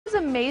This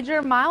is a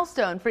major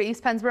milestone for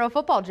East Pennsboro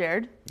football,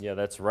 Jared. Yeah,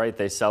 that's right.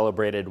 They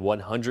celebrated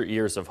 100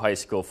 years of high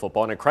school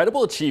football, an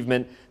incredible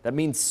achievement that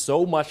means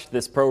so much to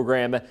this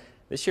program.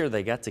 This year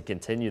they got to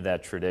continue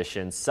that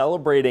tradition,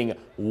 celebrating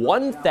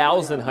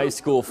 1,000 high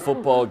school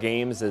football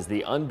games as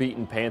the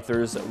unbeaten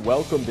Panthers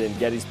welcomed in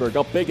Gettysburg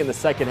up big in the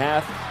second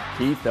half.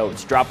 Keith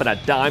Oates dropping a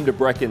dime to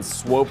Brecken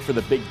Swope for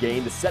the big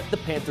gain to set the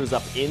Panthers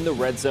up in the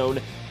red zone.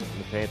 And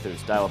the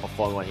Panthers dial up a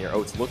fun one here.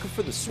 Oates looking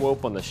for the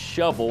Swope on the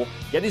shovel.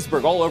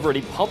 Gettysburg all over it.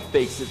 He pump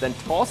fakes it, then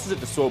tosses it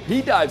to Swope.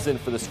 He dives in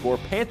for the score.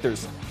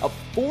 Panthers up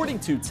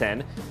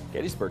 42-10.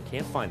 Gettysburg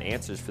can't find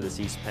answers for this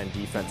East Penn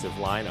defensive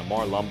line.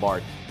 Amar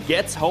Lombard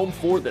gets home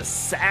for the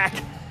sack.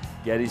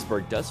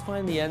 Gettysburg does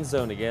find the end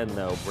zone again,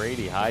 though.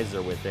 Brady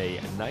Heiser with a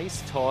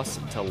nice toss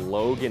to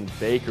Logan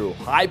Baker, who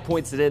high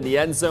points it in the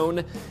end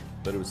zone,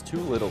 but it was too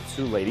little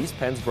too late. East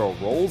Pennsboro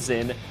rolls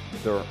in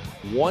their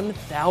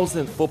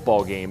 1,000th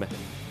football game,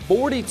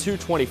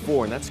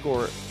 42-24, and that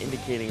score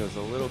indicating it was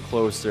a little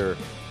closer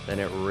than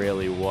it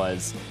really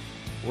was.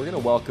 We're going to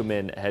welcome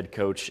in head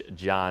coach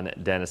John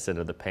Dennison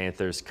of the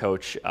Panthers.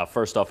 Coach,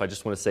 first off, I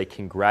just want to say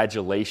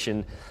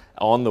congratulations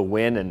on the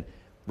win. And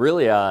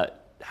really,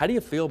 how do you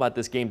feel about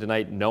this game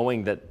tonight,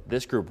 knowing that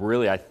this group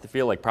really, I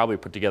feel like, probably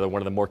put together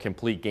one of the more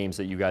complete games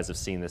that you guys have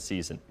seen this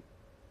season?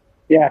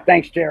 Yeah,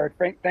 thanks, Jared.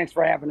 Thanks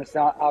for having us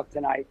out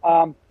tonight.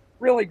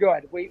 Really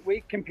good.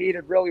 We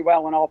competed really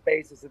well in all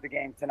phases of the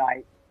game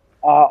tonight.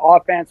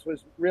 Offense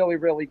was really,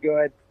 really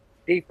good.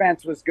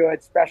 Defense was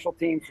good. Special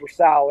teams were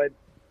solid.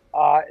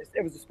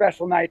 It was a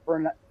special night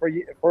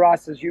for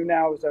us, as you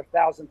know. It was our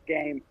 1,000th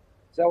game,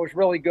 so it was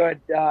really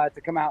good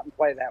to come out and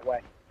play that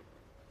way.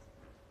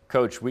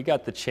 Coach, we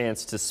got the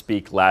chance to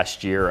speak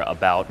last year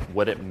about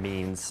what it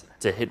means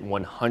to hit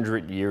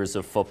 100 years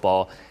of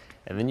football,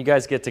 and then you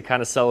guys get to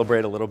kind of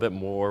celebrate a little bit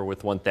more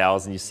with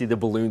 1,000. You see the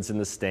balloons in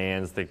the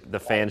stands, the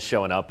fans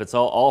showing up. It's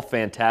all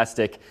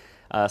fantastic.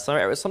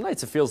 Some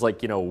nights it feels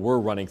like, we're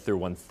running through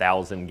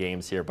 1,000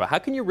 games here, but how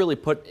can you really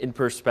put in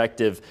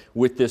perspective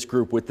with this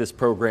group, with this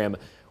program,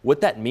 what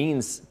that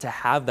means to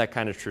have that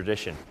kind of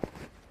tradition?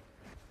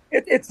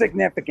 It's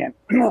significant.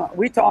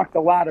 We talked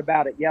a lot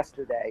about it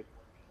yesterday,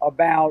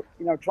 about,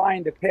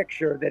 trying to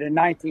picture that in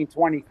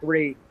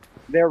 1923,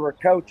 there were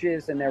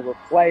coaches and there were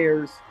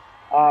players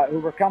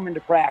who were coming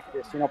to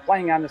practice,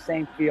 playing on the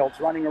same fields,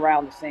 running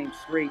around the same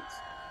streets,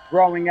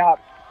 growing up,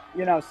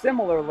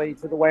 similarly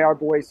to the way our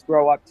boys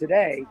grow up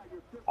today.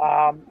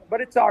 But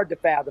it's hard to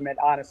fathom it,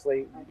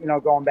 honestly,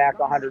 going back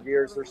 100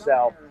 years or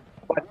so.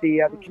 But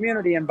the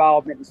community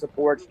involvement and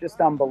support is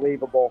just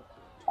unbelievable.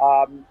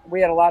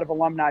 We had a lot of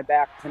alumni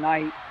back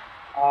tonight.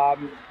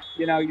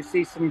 You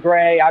see some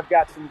gray. I've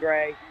got some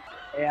gray.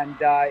 And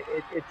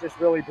it just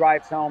really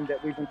drives home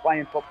that we've been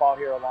playing football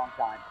here a long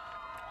time.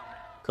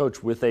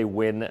 Coach, with a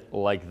win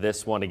like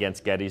this one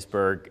against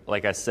Gettysburg,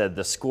 like I said,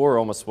 the score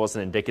almost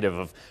wasn't indicative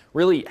of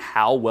really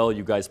how well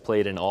you guys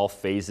played in all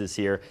phases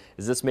here.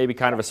 Is this maybe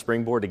kind of a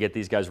springboard to get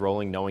these guys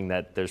rolling, knowing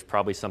that there's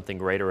probably something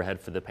greater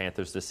ahead for the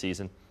Panthers this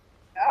season?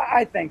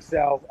 I think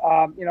so.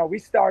 We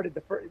started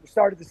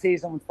the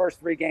season with the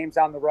first 3 games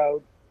on the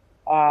road.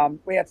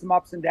 We had some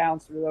ups and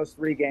downs through those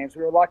 3 games.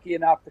 We were lucky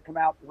enough to come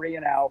out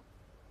 3-0.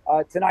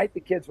 Tonight, the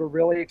kids were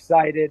really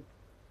excited.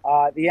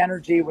 The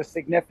energy was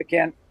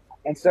significant.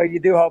 And so you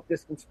do hope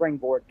this can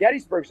springboard.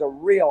 Gettysburg's a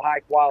real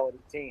high-quality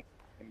team.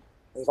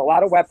 There's a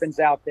lot of weapons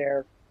out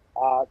there.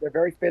 They're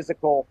very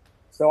physical.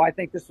 So I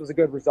think this was a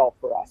good result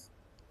for us.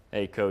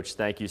 Hey, Coach,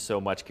 thank you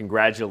so much.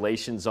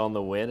 Congratulations on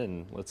the win,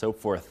 and let's hope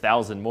for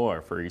 1,000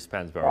 more for East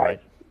Pennsboro,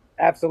 right?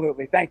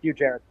 Absolutely. Thank you,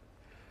 Jared.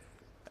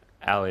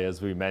 Allie,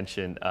 as we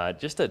mentioned,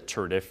 just a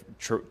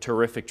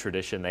terrific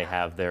tradition they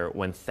have there,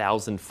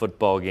 1,000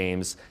 football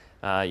games.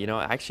 I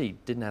actually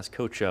didn't ask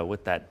Coach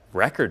what that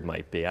record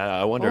might be.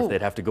 I wonder if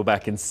they'd have to go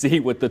back and see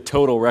what the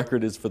total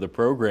record is for the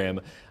program.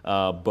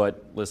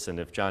 But listen,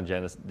 if John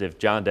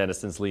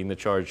Dennison's leading the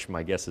charge,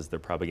 my guess is they're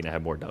probably going to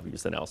have more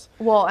W's than L's.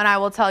 Well, and I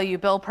will tell you,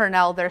 Bill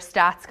Purnell, their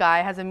stats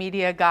guy, has a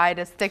media guide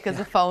as thick as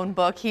a phone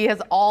book. He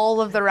has all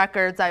of the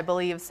records, I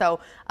believe. So,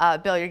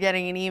 Bill, you're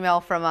getting an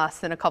email from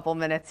us in a couple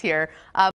minutes here.